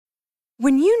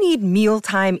When you need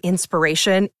mealtime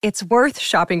inspiration, it's worth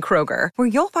shopping Kroger, where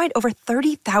you'll find over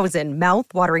 30,000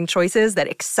 mouth-watering choices that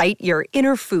excite your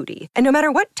inner foodie. And no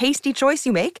matter what tasty choice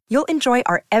you make, you'll enjoy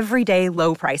our everyday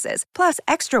low prices, plus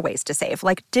extra ways to save,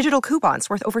 like digital coupons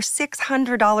worth over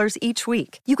 $600 each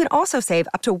week. You can also save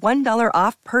up to $1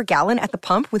 off per gallon at the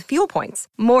pump with fuel points.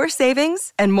 More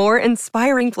savings and more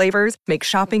inspiring flavors make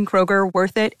shopping Kroger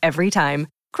worth it every time.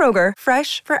 Kroger,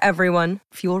 fresh for everyone.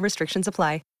 Fuel restrictions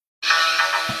apply.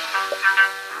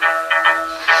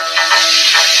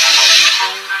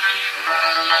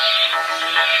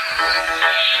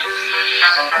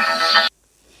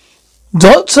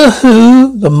 Doctor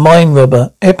Who, The Mind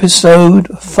Robber, Episode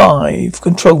 5,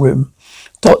 Control Room.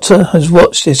 Doctor has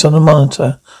watched this on a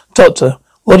monitor. Doctor,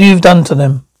 what have you done to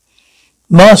them?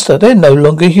 Master, they're no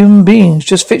longer human beings,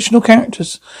 just fictional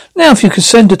characters. Now, if you could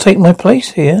send to take my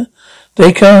place here,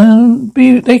 they can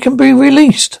be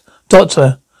released.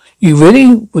 Doctor, you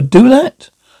really would do that?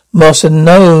 Master,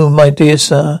 no, my dear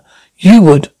sir. You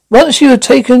would. Once you have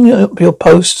taken up your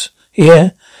post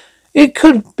here, it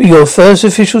could be your first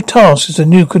official task as a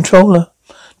new controller.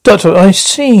 Doctor, I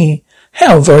see.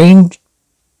 How very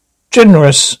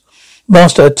generous.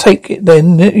 Master, I take it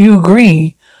then that you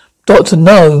agree. Doctor,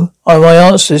 no. My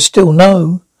answer is still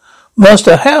no.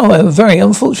 Master, how very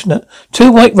unfortunate.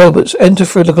 2 white robots enter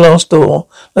through the glass door,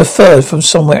 a third from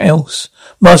somewhere else.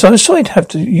 Master, I'm sorry to have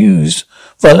to use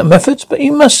violent methods, but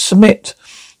you must submit.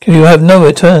 You have no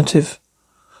alternative.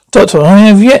 Doctor, I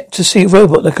have yet to see a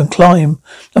robot that can climb.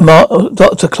 The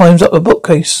doctor climbs up a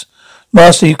bookcase.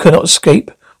 Master, you cannot escape,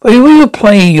 but will you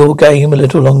play your game a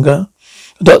little longer?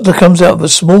 The doctor comes out of a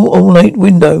small ornate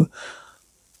window.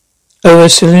 Over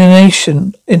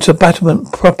illumination into a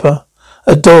battlement proper.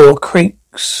 A door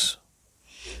creaks.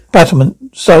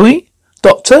 Battlement. Zoe?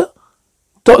 Doctor?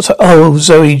 Doctor, oh,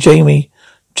 Zoe, Jamie.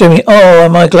 Jamie, oh,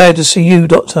 am I glad to see you,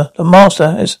 Doctor. The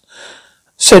Master has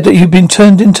said that you've been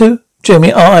turned into...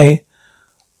 Jamie, aye.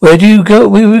 Where do you go?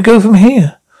 Where do we go from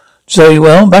here? Zoe,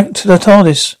 well, back to the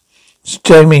TARDIS.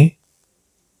 Jamie,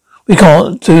 we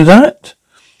can't do that.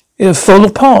 It'll fall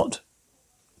apart.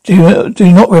 Do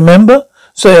you not remember?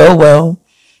 Zoe, oh well.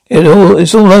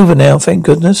 It's all over now, thank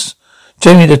goodness.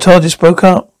 Jamie, the TARDIS broke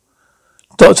up.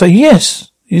 Doctor,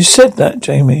 yes, you said that,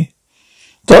 Jamie.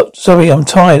 Zoe, I'm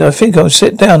tired. I think I'll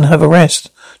sit down and have a rest.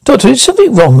 Doctor, is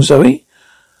something wrong, Zoe?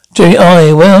 Jamie,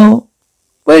 aye, well...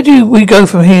 Where do we go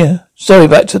from here? Zoe,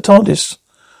 back to TARDIS.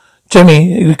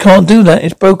 Jamie, we can't do that.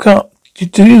 It's broke up.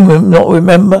 Do you not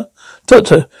remember?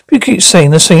 Doctor, you keep saying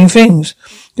the same things.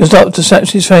 The doctor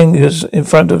snaps his fingers in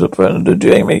front of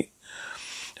Jamie.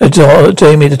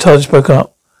 Jamie, the TARDIS broke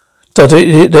up.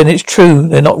 Doctor, then it's true.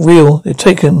 They're not real. They're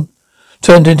turned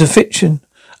into fiction.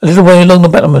 A little way along the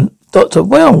battlement. Doctor,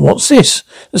 well, what's this?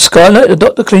 The skylight, the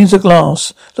doctor cleans the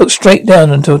glass, looks straight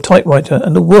down into a typewriter,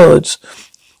 and the words...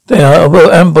 They are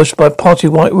well ambushed by party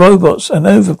white robots and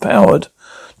overpowered.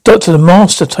 Doctor, the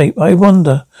master tape, I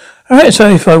wonder. Alright, so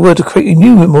if I were to create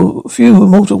a few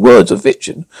immortal words of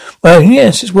fiction, well,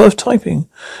 yes, it's worth typing.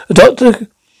 The doctor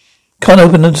can't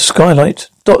open the skylight.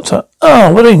 Doctor,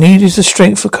 what I need is the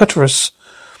strength for Cutterus.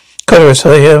 Cutterus,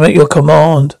 I am at your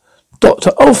command.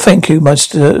 Doctor, oh, thank you, my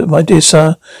dear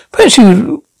sir. Perhaps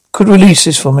you could release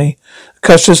this for me.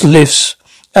 Cutterus lifts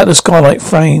at the skylight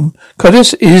frame.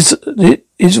 Cutterus,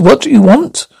 is what you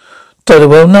want? Doctor,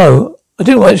 well, no. I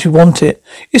didn't actually want it.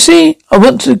 You see, I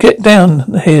want to get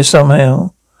down here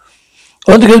somehow.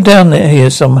 I want to go down there here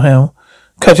somehow.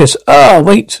 Cutterus,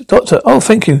 wait, Doctor. Oh,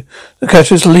 thank you. The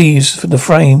Cutterus leaves from the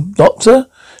frame. Doctor?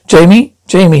 Jamie,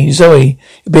 Zoe,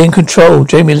 you're being controlled.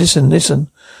 Jamie, listen.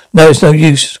 No, it's no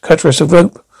use. Cutterus, a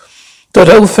rope.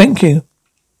 Doctor, oh, thank you.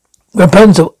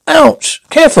 Rapunzel, ouch,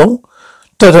 careful.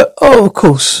 Doctor, oh, of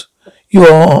course. You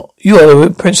are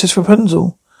the Princess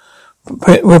Rapunzel.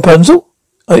 Rapunzel?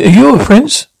 Are you a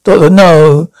prince? Doctor,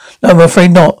 no, I'm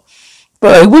afraid not.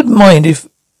 But would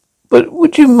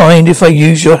you mind if I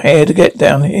use your hair to get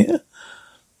down here?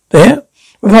 There?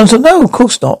 Rapunzel, no, of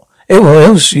course not. Everyone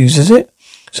else uses it.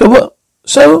 So what?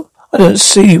 So? I don't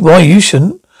see why you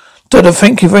shouldn't. Doctor,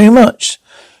 thank you very much.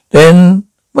 Then,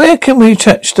 where can we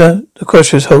attach the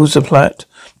Cutterus holds the plait?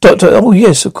 Doctor, oh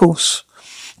yes, of course.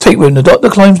 Tape room. The doctor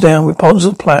climbs down with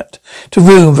Rapunzel's plait to a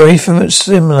room very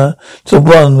similar to the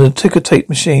one with the ticker tape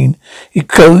machine. He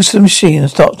goes to the machine and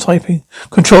starts typing.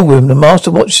 Control room. The master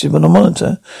watches him on a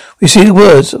monitor. We see the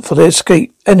words for their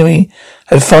escape. Enemy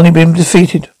had finally been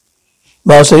defeated.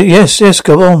 Master, yes,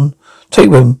 go on. Tape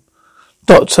room.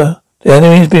 Doctor, the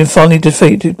enemy has been finally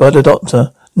defeated by the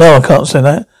doctor. No, I can't say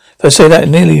that. If I say that, I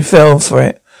nearly fell for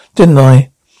it, didn't I?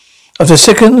 After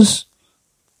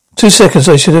 2 seconds,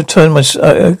 I should have turned my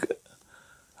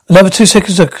Another 2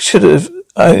 seconds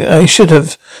I should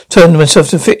have turned myself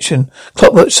to fiction.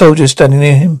 Clockwork soldier standing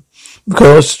near him.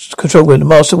 Because control room, the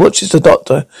master watches the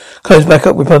doctor. Close back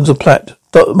up Rapunzel Platt.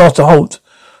 Master Holt.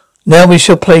 Now we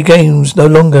shall play games no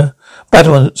longer.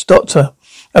 Battlements, doctor.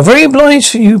 I'm very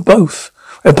obliged for you both.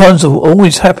 Rapunzel,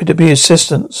 always happy to be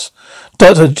assistants.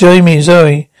 Doctor, Jamie and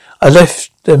Zoe. I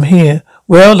left them here.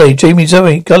 Where are they? Jamie,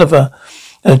 Zoe, Gulliver,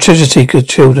 and the treasure seeker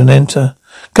children enter.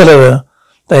 Gulliver,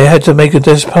 they had to make a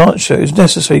departure. It was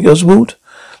necessary. Oswald,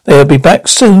 they'll be back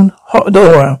soon.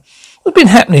 Dora, what's been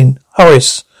happening?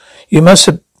 Horace, you must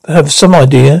have some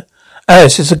idea.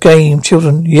 Alice, it's a game.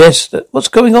 Children, yes. What's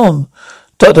going on?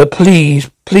 Doctor, please,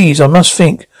 I must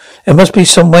think. There must be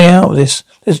some way out of this.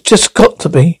 There's just got to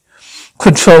be.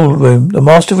 Control room. The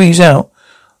master reads out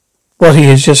what he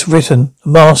has just written. The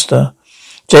master.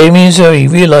 Jamie and Zoe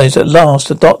realized at last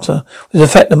the doctor was in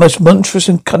fact the most monstrous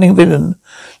and cunning villain.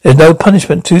 There's no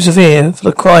punishment too severe for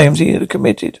the crimes he had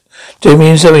committed. Jamie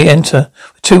and Zoe enter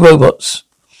with 2 robots.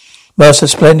 Master,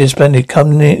 splendid.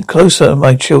 Come near, closer,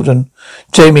 my children.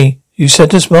 Jamie, you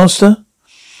sent us, Master?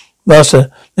 Master,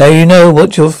 now you know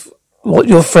what your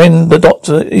friend the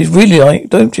doctor is really like,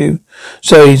 don't you?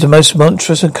 Zoe, the most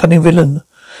monstrous and cunning villain.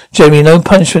 Jamie, no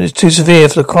punishment is too severe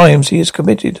for the crimes he has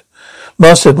committed.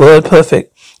 Master, word perfect.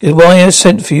 Is why I have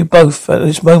sent for you both at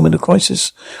this moment of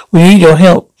crisis. We need your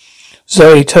help.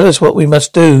 Zoe, tell us what we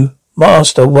must do.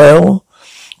 Master, well,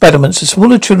 battlements, the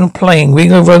smaller children playing,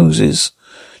 ring of roses.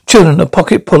 Children, a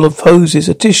pocket full of hoses,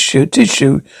 a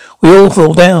tissue. We all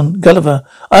fall down. Gulliver,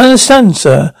 I understand,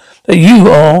 sir, that you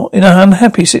are in an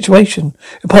unhappy situation.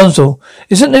 Rapunzel,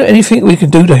 isn't there anything we can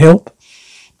do to help?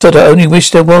 Doctor, I only wish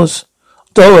there was.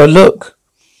 Dora, look.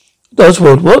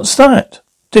 Oswald, what's that?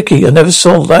 Dickie, I never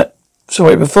saw it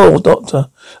before, Doctor.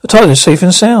 The TARDIS is safe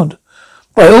and sound.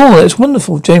 By all, that's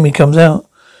wonderful. Jamie comes out.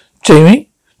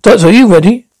 Jamie? Doctor, are you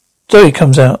ready? Zoe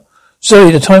comes out.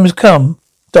 Zoe, the time has come.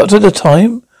 Doctor, the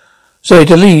time? Zoe,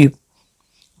 to leave.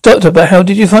 Doctor, but how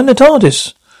did you find the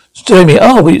TARDIS? Jamie,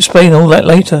 we'll explain all that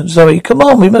later. Zoe, come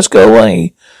on, we must go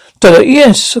away. Doctor,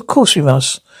 yes, of course we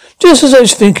must. Just as I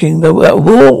was thinking that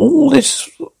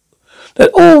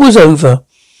all was over.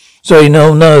 Zoe,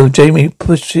 no. Jamie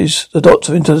pushes the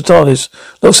doctor into the TARDIS,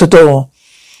 locks the door.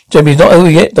 Jamie's not over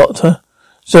yet, Doctor.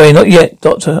 Zoe, not yet,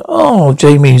 Doctor. Oh,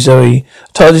 Jamie, Zoe.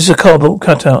 TARDIS is a cardboard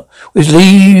cutout, which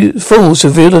falls to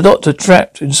reveal the Doctor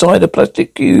trapped inside a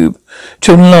plastic cube.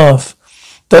 Children laugh.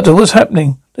 Doctor, what's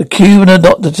happening? The cube and the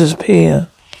Doctor disappear.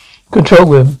 Control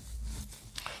room.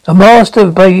 The master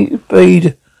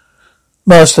obeyed.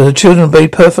 Master, the children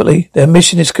obeyed perfectly. Their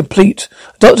mission is complete.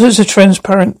 The Doctor is a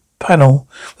transparent panel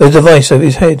with a device over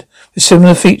his head with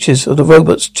similar features of the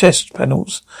robot's chest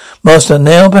panels. Master,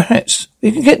 now perhaps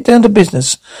we can get down to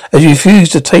business. As you refuse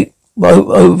to take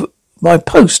over my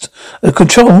post at the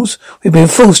controls, we've been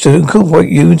forced to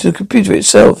incorporate you into the computer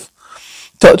itself.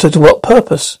 Doctor, to what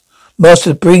purpose?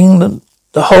 Master, to bring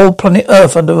the whole planet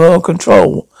Earth under our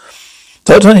control.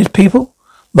 Doctor and his people?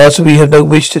 Master, we have no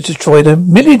wish to destroy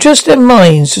them, merely adjust their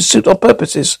minds to suit our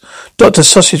purposes. Doctor,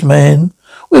 Sausage Man,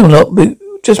 we will not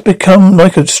just become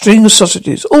like a string of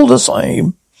sausages, all the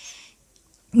same.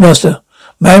 Master,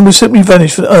 man will simply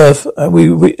vanish from Earth, and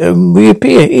we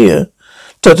appear here.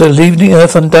 Doctor, leaving the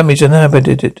Earth undamaged and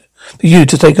inhabited, for you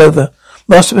to take over.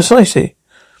 Master, precisely.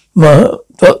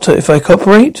 Doctor, if I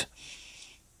cooperate?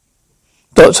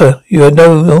 Doctor, you have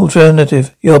no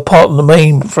alternative. You are part of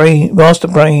the master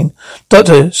brain.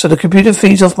 Doctor, so the computer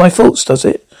feeds off my thoughts, does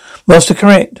it? Master,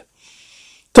 correct.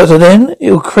 Doctor, then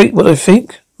it will create what I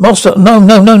think. Master, no.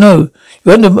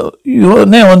 You are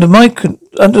now under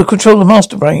the control of the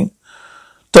master brain.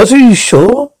 Doctor, are you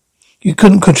sure? You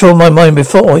couldn't control my mind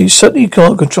before. You certainly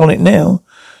can't control it now.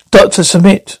 Doctor,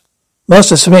 submit.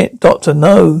 Master, submit. Doctor,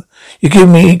 no. You give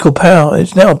me equal power.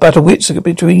 It's now a battle wits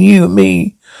between you and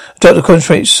me. Doctor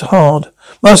concentrates hard.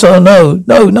 Master,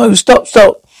 no. Stop.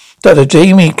 Doctor,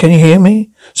 Jamie, can you hear me?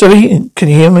 Sorry, can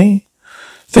you hear me?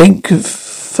 Think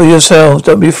for yourselves.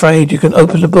 Don't be afraid. You can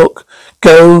open the book.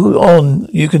 Go on.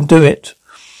 You can do it.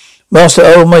 Master,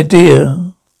 oh my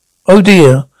dear. Oh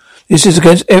dear. This is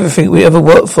against everything we ever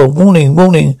worked for. Warning.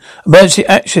 Emergency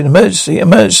action.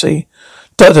 Emergency.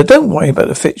 Doctor, don't worry about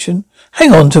the fiction.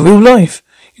 Hang on to real life.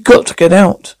 You've got to get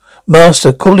out.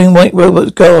 Master, calling white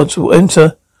robot guards will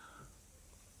enter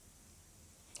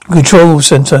control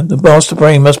center. The master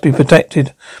brain must be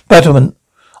protected. Battlement.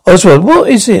 Oswald, what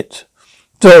is it?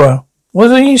 Dora,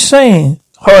 what are you saying?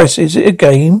 Horace, is it a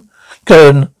game?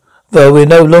 Gurren, though we're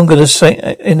no longer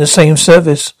in the same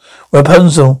service.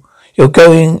 Rapunzel, you're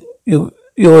going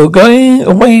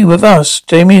away with us.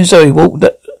 Jamie and Zoe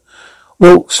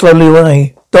walk slowly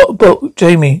away.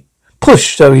 Jamie,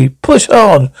 Push, Zoe. Push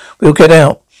hard. We'll get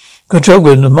out. Control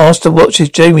room. The master watches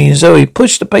Jamie and Zoe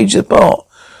push the pages apart.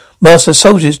 Master,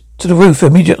 soldiers to the roof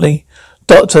immediately.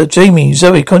 Doctor, Jamie,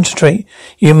 Zoe, concentrate.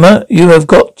 You have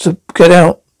got to get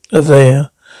out of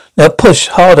there. Now push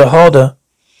harder, harder.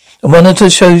 The monitor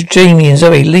shows Jamie and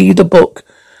Zoe lead the book.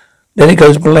 Then it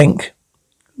goes blank.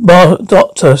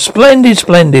 Doctor, splendid,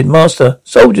 splendid. Master,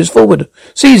 soldiers forward.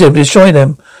 Seize them, destroy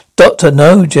them. Doctor,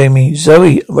 no, Jamie.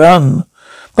 Zoe, run.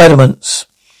 Battlements.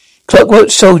 Clockwork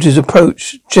soldiers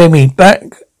approach. Jamie,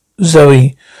 back.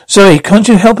 Zoe. Zoe, can't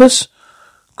you help us?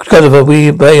 Gulliver, we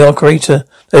obey our creator.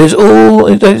 That is all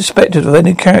expected of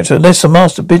any character, unless the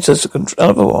master bids us to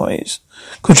otherwise.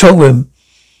 Control room.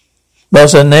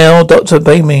 Master, now, Doctor,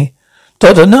 obey me.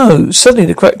 Doctor, no. Suddenly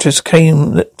the Cractus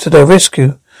came to their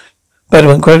rescue.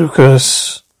 Battlement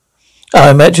Cractus, I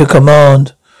am at your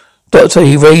command. Doctor,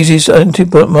 he raises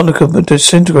anti-molecular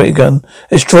disintegrator gun,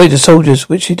 destroy the soldiers,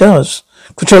 which he does.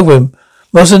 Control room.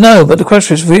 Master, no, but the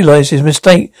Cractus realized his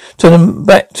mistake, turn him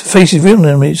back to face his real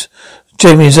enemies.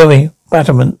 Jamie and Zoe,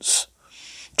 battlements.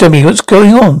 Jamie, what's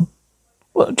going on?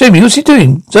 What, Jamie, what's he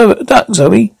doing?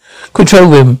 Zoe.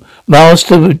 Control room.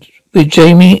 Master with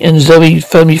Jamie and Zoe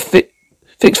firmly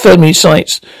fixed firmly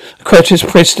sights. The Cractus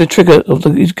pressed the trigger of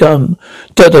his gun.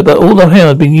 Doctor, but all the hair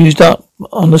had been used up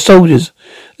on the soldiers.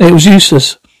 It was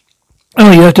useless.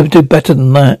 Oh, you have to do better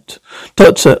than that.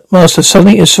 Doctor, Master,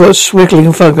 suddenly a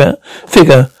swiggling figure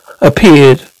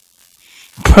appeared.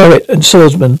 Poet and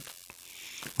swordsman.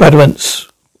 Battlements.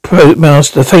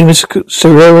 Master, famous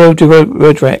Sororo de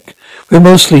Roderick.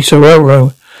 Remorselessly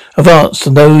Sororo advanced to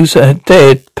those that had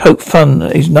dared poke fun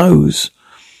at his nose.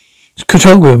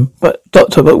 Control room. But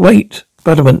wait.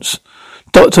 Battlements.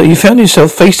 Doctor, you found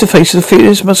yourself face to face with a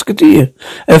fearless musketeer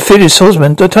and a fearless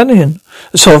swordsman, D'Artagnan.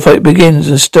 The sword fight begins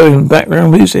and stirring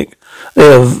background music.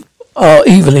 They are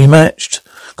evenly matched.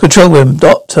 Control room.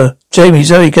 Doctor, Jamie,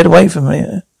 Zoe, get away from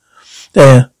here.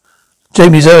 There.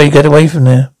 Jamie, Zoe, get away from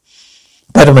there.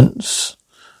 Battlements.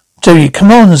 Jamie,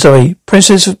 come on, Zoe.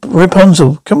 Princess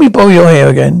Rapunzel, can we borrow your hair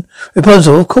again?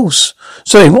 Rapunzel, of course.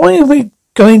 Zoe, why are we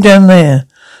going down there?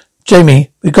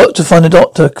 Jamie, we got to find a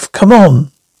doctor. Come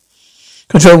on.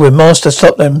 Control room. Master,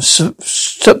 stop them.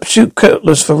 Substitute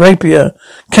cutlass for rapier.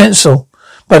 Cancel.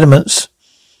 Battlements.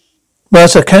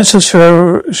 Master, cancel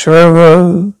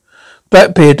Shiroro.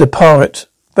 Blackbeard the pirate.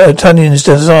 D'Artagnan is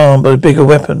disarmed by a bigger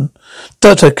weapon.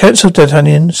 Doctor, cancel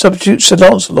D'Artagnan. Substitute Sir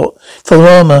Lancelot for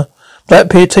armor.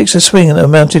 Blackbeard takes a swing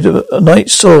and mounted a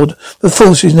knight's sword, but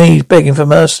falls to his knees, begging for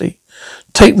mercy.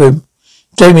 Tape room.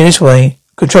 Jamie, this way.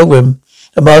 Control room.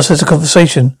 The master has a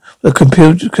conversation with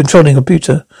a controlling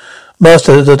computer.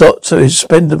 Master, the doctor is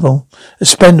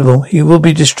expendable. He will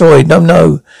be destroyed.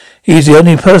 No. He is the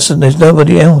only person. There's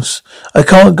nobody else. I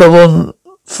can't go on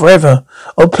forever.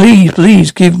 Oh,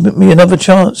 please, give me another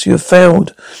chance. You have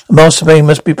failed. The master brain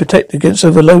must be protected against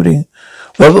overloading.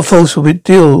 Robot Force will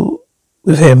deal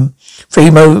with him. 3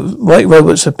 white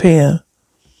robots appear.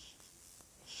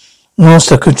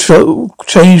 Master,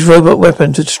 change robot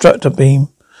weapon to destructor beam.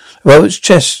 The robot's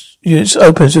chest units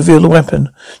opens to reveal the weapon.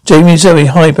 Jamie and Zoe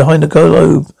hide behind the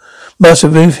globe. Master,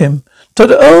 move him.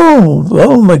 Doctor,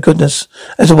 oh my goodness.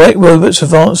 As the white robots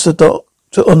advance on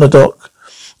the dock.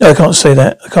 No, I can't say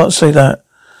that.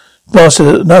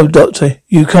 Master, no, Doctor.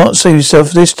 You can't save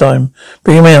yourself this time.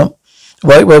 Bring him out. The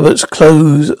white robots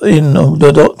close in on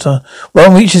the doctor.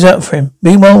 One reaches out for him.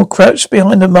 Meanwhile, crouched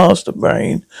behind the master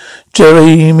brain.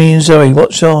 Jamie and Zoe,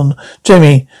 watch on.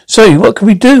 Jamie, Zoe, what can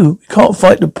we do? We can't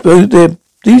fight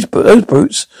those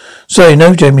brutes. Zoe,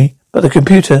 no, Jamie, but the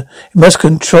computer. It must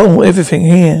control everything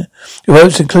here. The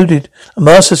robots included. The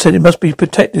master said it must be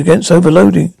protected against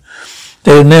overloading.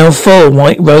 There are now 4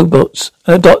 white robots,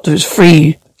 and the doctor is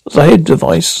free of the head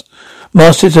device.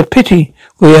 Master, it's a pity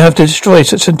we have to destroy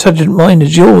such an intelligent mind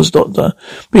as yours, Doctor,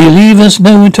 but you leave us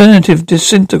no alternative.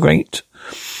 Disintegrate.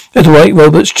 As the white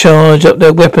robots charge up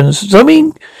their weapons,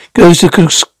 Zoe goes to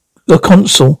the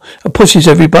console and pushes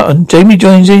every button. Jamie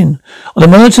joins in. On the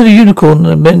monitor, the unicorn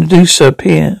and Medusa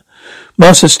appear.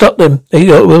 Master, stop them. They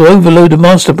will overload the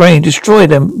master brain. Destroy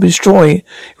them.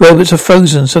 Robots are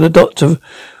frozen, so the doctor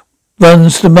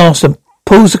runs to the master,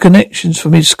 pulls the connections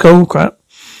from his skull crap.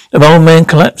 The old man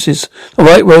collapses. The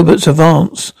white robots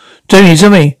advance. Jamie,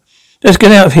 Zoe, let's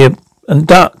get out of here and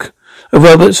duck. The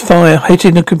robots fire,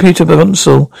 hitting the computer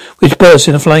console, which bursts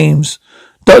into flames.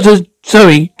 Doctor,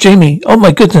 Zoe, Jamie, oh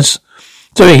my goodness.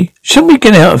 Zoe, shouldn't we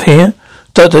get out of here?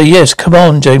 Doctor, yes, come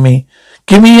on, Jamie.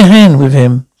 Give me your hand with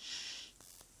him.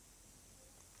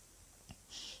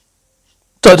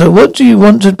 Doctor, what do you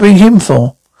want to bring him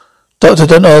for? Doctor,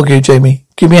 don't argue, Jamie.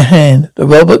 Give me a hand. The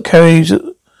robot carries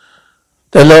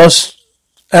their last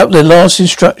out their last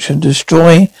instruction.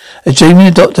 Destroy. As Jamie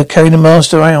and the doctor carry the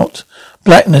master out.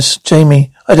 Blackness.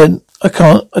 Jamie. I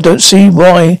don't see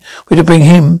why we'd to bring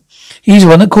him. He's the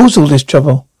one that caused all this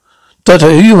trouble. Doctor,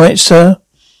 are you right, sir?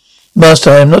 Master,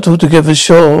 I am not altogether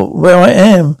sure where I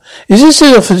am. Is this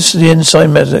the office of the Inside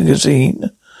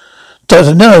magazine?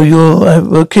 Doctor, no, you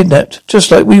were kidnapped,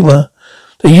 just like we were.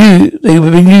 They've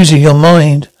been using your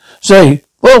mind. Say,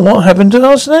 well, what happened to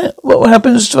us now? What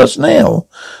happens to us now?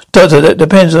 Doctor, that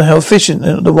depends on how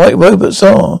efficient the white robots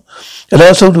are. The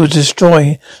last order was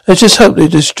destroy. Let's just hope they're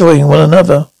destroying one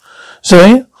another.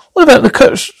 Zoe, what about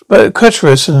the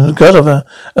Cutterus and Gulliver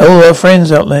and all our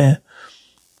friends out there?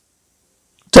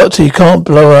 Doctor, you can't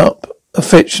blow up a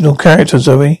fictional character,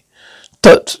 Zoe.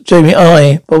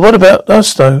 Jamie, but what about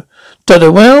us, though?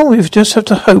 Doctor, well, we just have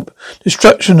to hope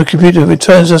destruction of the computer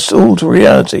returns us all to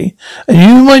reality. And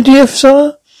you, my dear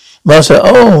sir? Master,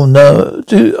 oh, no.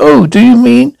 Do you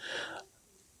mean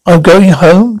I'm going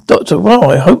home? Doctor,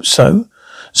 well, I hope so.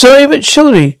 Sorry, but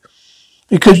surely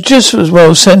you could just as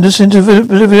well send us into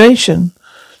oblivion.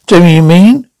 Jamie, you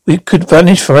mean we could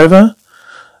vanish forever?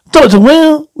 Doctor,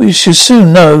 well, we should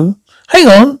soon know. Hang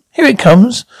on, here it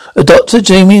comes. The doctor,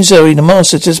 Jamie and Zoe, the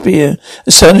master disappear.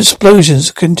 The sound of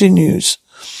explosions continues.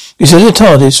 He said the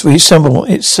TARDIS reassemble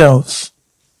itself.